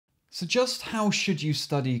So just how should you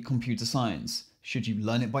study computer science? Should you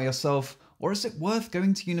learn it by yourself, or is it worth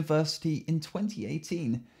going to university in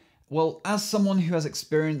 2018? Well, as someone who has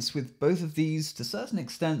experience with both of these to certain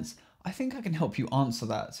extents, I think I can help you answer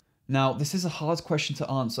that. Now, this is a hard question to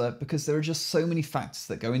answer because there are just so many factors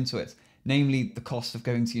that go into it, namely the cost of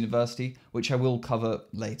going to university, which I will cover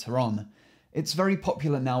later on. It's very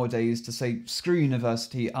popular nowadays to say, screw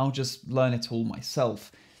university, I'll just learn it all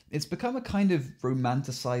myself. It's become a kind of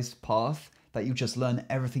romanticized path that you just learn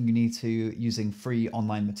everything you need to using free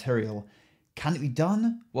online material. Can it be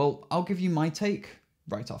done? Well, I'll give you my take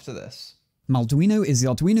right after this. Malduino is the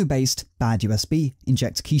Arduino-based bad USB.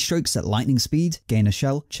 Inject keystrokes at lightning speed, gain a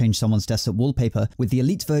shell, change someone's desktop wallpaper. With the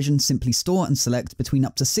elite version, simply store and select between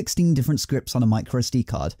up to 16 different scripts on a microSD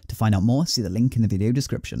card. To find out more, see the link in the video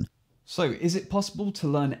description. So, is it possible to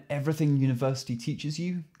learn everything university teaches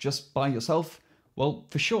you just by yourself? Well,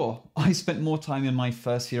 for sure. I spent more time in my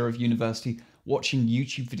first year of university watching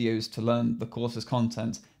YouTube videos to learn the course's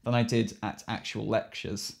content than I did at actual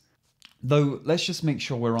lectures. Though, let's just make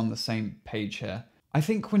sure we're on the same page here. I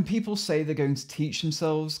think when people say they're going to teach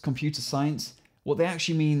themselves computer science, what they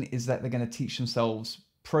actually mean is that they're going to teach themselves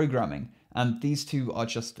programming, and these two are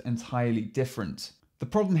just entirely different. The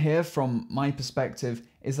problem here, from my perspective,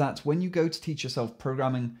 is that when you go to teach yourself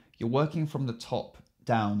programming, you're working from the top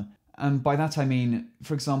down. And by that I mean,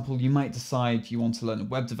 for example, you might decide you want to learn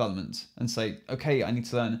web development and say, okay, I need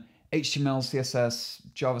to learn HTML, CSS,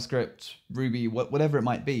 JavaScript, Ruby, whatever it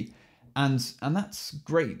might be. And that's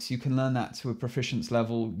great. You can learn that to a proficiency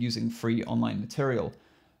level using free online material.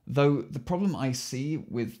 Though the problem I see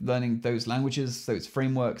with learning those languages, those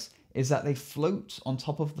frameworks, is that they float on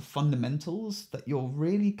top of the fundamentals that you're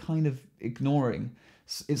really kind of ignoring.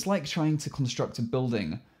 It's like trying to construct a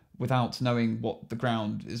building without knowing what the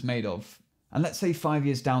ground is made of. And let's say 5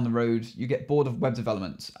 years down the road, you get bored of web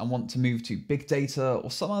development and want to move to big data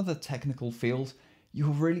or some other technical field, you're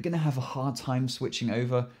really going to have a hard time switching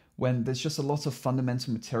over when there's just a lot of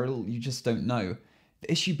fundamental material you just don't know.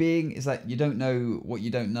 The issue being is that you don't know what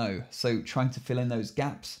you don't know, so trying to fill in those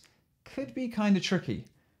gaps could be kind of tricky.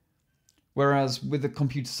 Whereas with a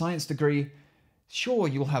computer science degree, sure,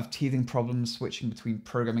 you'll have teething problems switching between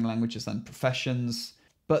programming languages and professions,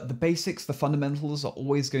 but the basics, the fundamentals are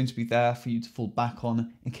always going to be there for you to fall back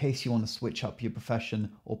on in case you want to switch up your profession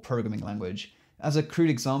or programming language. As a crude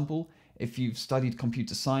example, if you've studied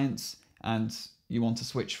computer science and you want to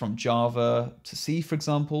switch from Java to C, for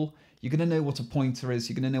example, you're going to know what a pointer is,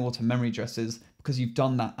 you're going to know what a memory address is, because you've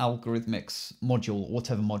done that algorithmics module,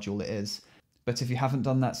 whatever module it is. But if you haven't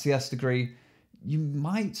done that CS degree, you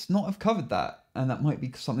might not have covered that, and that might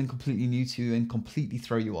be something completely new to you and completely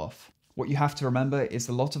throw you off. What you have to remember is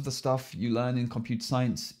a lot of the stuff you learn in computer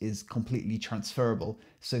science is completely transferable,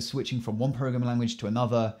 so switching from one programming language to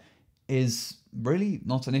another is really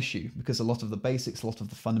not an issue because a lot of the basics, a lot of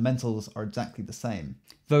the fundamentals are exactly the same.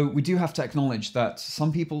 Though we do have to acknowledge that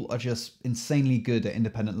some people are just insanely good at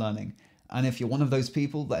independent learning, and if you're one of those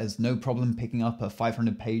people that has no problem picking up a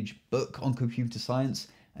 500-page book on computer science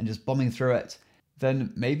and just bombing through it,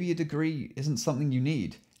 then maybe a degree isn't something you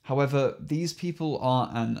need. However, these people are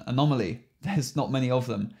an anomaly. There's not many of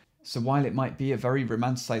them. So while it might be a very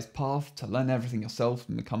romanticized path to learn everything yourself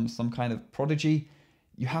and become some kind of prodigy,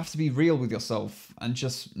 you have to be real with yourself and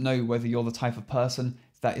just know whether you're the type of person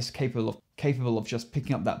that is capable of just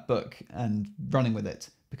picking up that book and running with it,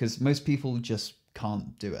 because most people just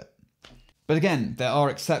can't do it. But again, there are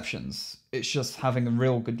exceptions. It's just having a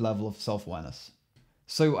real good level of self-awareness.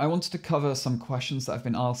 So I wanted to cover some questions that I've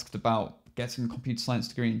been asked about getting a computer science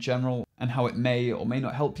degree in general and how it may or may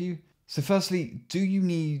not help you. So firstly, do you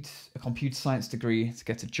need a computer science degree to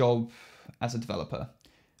get a job as a developer?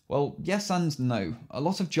 Well, yes and no. A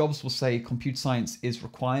lot of jobs will say computer science is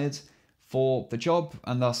required for the job,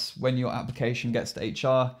 and thus when your application gets to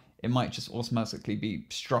HR, it might just automatically be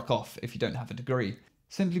struck off if you don't have a degree,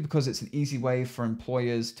 simply because it's an easy way for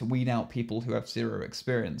employers to weed out people who have zero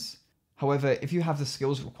experience. However, if you have the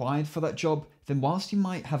skills required for that job, then whilst you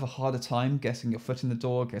might have a harder time getting your foot in the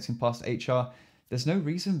door, getting past HR, there's no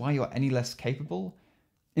reason why you're any less capable.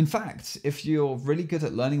 In fact, if you're really good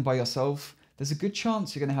at learning by yourself, there's a good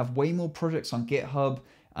chance you're going to have way more projects on GitHub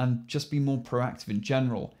and just be more proactive in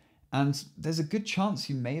general. And there's a good chance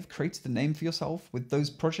you may have created a name for yourself with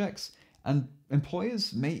those projects, and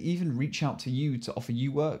employers may even reach out to you to offer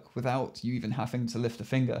you work without you even having to lift a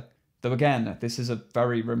finger. Though again, this is a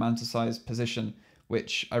very romanticized position,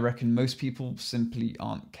 which I reckon most people simply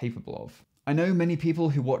aren't capable of. I know many people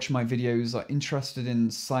who watch my videos are interested in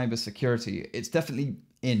cybersecurity. It's definitely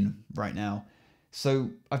in right now. So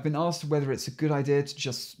I've been asked whether it's a good idea to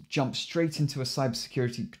just jump straight into a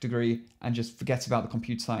cybersecurity degree and just forget about the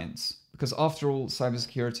computer science. Because after all,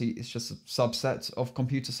 cybersecurity is just a subset of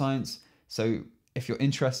computer science. So if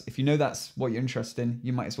you know that's what you're interested in,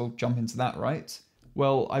 you might as well jump into that, right?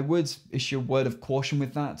 Well, I would issue a word of caution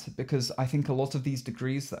with that, because I think a lot of these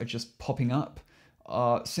degrees that are just popping up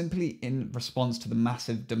are simply in response to the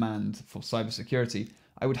massive demand for cybersecurity.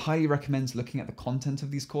 I would highly recommend looking at the content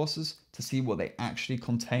of these courses to see what they actually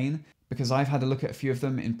contain, because I've had a look at a few of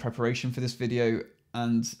them in preparation for this video,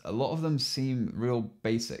 and a lot of them seem real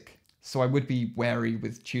basic. So I would be wary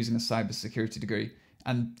with choosing a cybersecurity degree.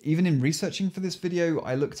 And even in researching for this video,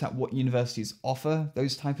 I looked at what universities offer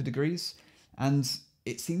those type of degrees, and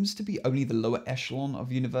it seems to be only the lower echelon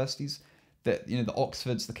of universities that, the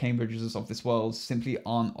Oxfords, the Cambridges of this world simply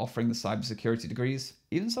aren't offering the cybersecurity degrees.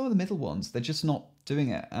 Even some of the middle ones, they're just not doing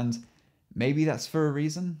it. And maybe that's for a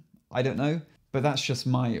reason. I don't know, but that's just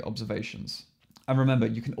my observations. And remember,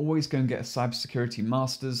 you can always go and get a cybersecurity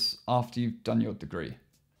master's after you've done your degree.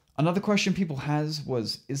 Another question people had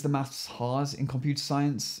was, is the maths hard in computer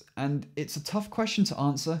science? And it's a tough question to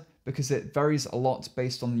answer because it varies a lot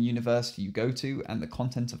based on the university you go to and the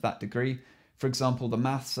content of that degree. For example, the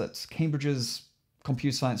maths at Cambridge's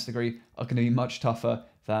computer science degree are going to be much tougher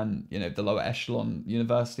than, the lower echelon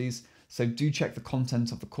universities. So do check the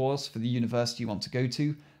content of the course for the university you want to go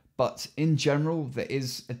to. But in general, there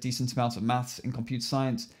is a decent amount of maths in computer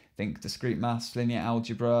science. Think discrete maths, linear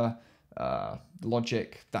algebra,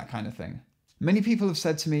 logic, that kind of thing. Many people have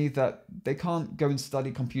said to me that they can't go and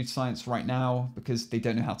study computer science right now because they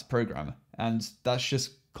don't know how to program. And that's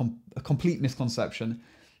just a complete misconception.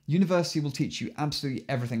 University will teach you absolutely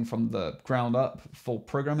everything from the ground up for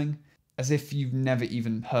programming, as if you've never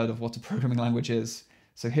even heard of what a programming language is.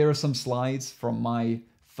 So here are some slides from my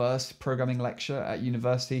first programming lecture at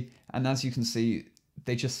university, and as you can see,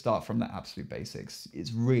 they just start from the absolute basics.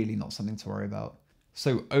 It's really not something to worry about.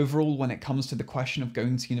 So overall, when it comes to the question of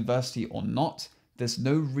going to university or not, there's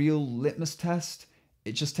no real litmus test.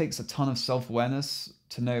 It just takes a ton of self-awareness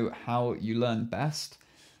to know how you learn best.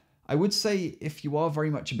 I would say if you are very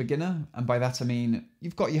much a beginner, and by that I mean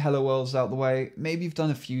you've got your hello worlds out the way, maybe you've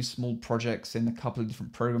done a few small projects in a couple of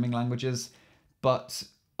different programming languages, but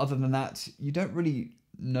other than that, you don't really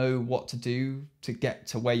know what to do to get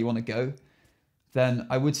to where you want to go, then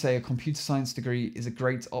I would say a computer science degree is a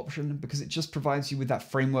great option because it just provides you with that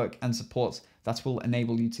framework and support that will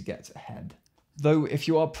enable you to get ahead. Though if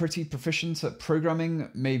you are pretty proficient at programming,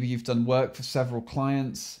 maybe you've done work for several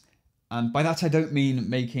clients, and by that I don't mean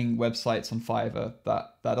making websites on Fiverr,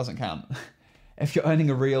 that doesn't count. If you're earning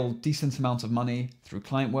a real decent amount of money through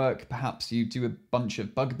client work, perhaps you do a bunch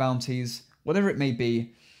of bug bounties, whatever it may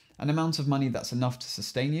be, an amount of money that's enough to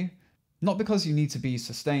sustain you. Not because you need to be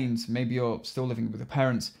sustained, maybe you're still living with your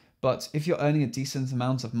parents, but if you're earning a decent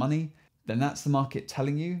amount of money, then that's the market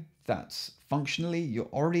telling you that functionally you're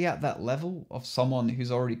already at that level of someone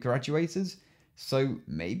who's already graduated. So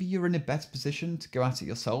maybe you're in a better position to go at it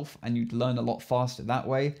yourself and you'd learn a lot faster that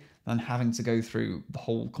way than having to go through the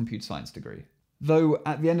whole computer science degree. Though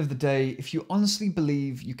at the end of the day, if you honestly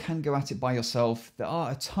believe you can go at it by yourself, there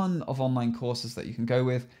are a ton of online courses that you can go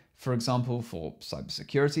with. For example, for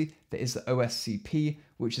cybersecurity, there is the OSCP,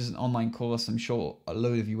 which is an online course I'm sure a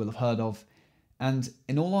load of you will have heard of. And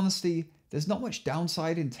in all honesty, there's not much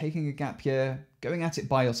downside in taking a gap year, going at it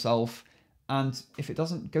by yourself, and if it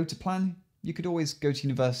doesn't go to plan, you could always go to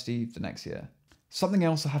university the next year. Something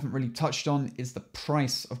else I haven't really touched on is the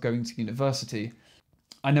price of going to university.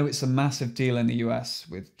 I know it's a massive deal in the US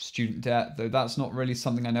with student debt, though that's not really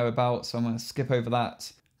something I know about, so I'm going to skip over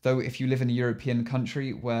that. Though if you live in a European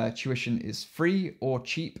country where tuition is free or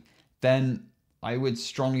cheap, then I would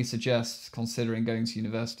strongly suggest considering going to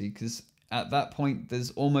university, because at that point there's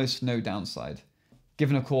almost no downside.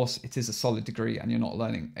 Given of course it is a solid degree and you're not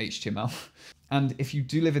learning HTML. And if you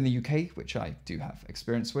do live in the UK, which I do have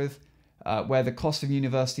experience with, where the cost of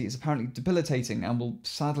university is apparently debilitating and will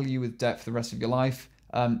saddle you with debt for the rest of your life,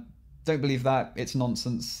 don't believe that, it's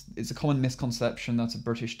nonsense. It's a common misconception that a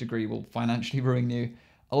British degree will financially ruin you.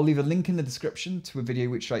 I'll leave a link in the description to a video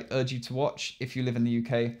which I urge you to watch if you live in the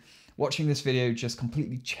UK. Watching this video just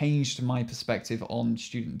completely changed my perspective on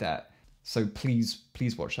student debt. So please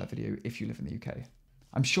watch that video if you live in the UK.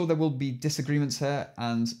 I'm sure there will be disagreements here,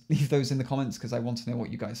 and leave those in the comments because I want to know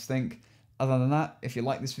what you guys think. Other than that, if you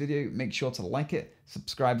like this video, make sure to like it,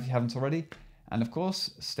 subscribe if you haven't already, and of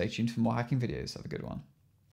course, stay tuned for more hacking videos. Have a good one.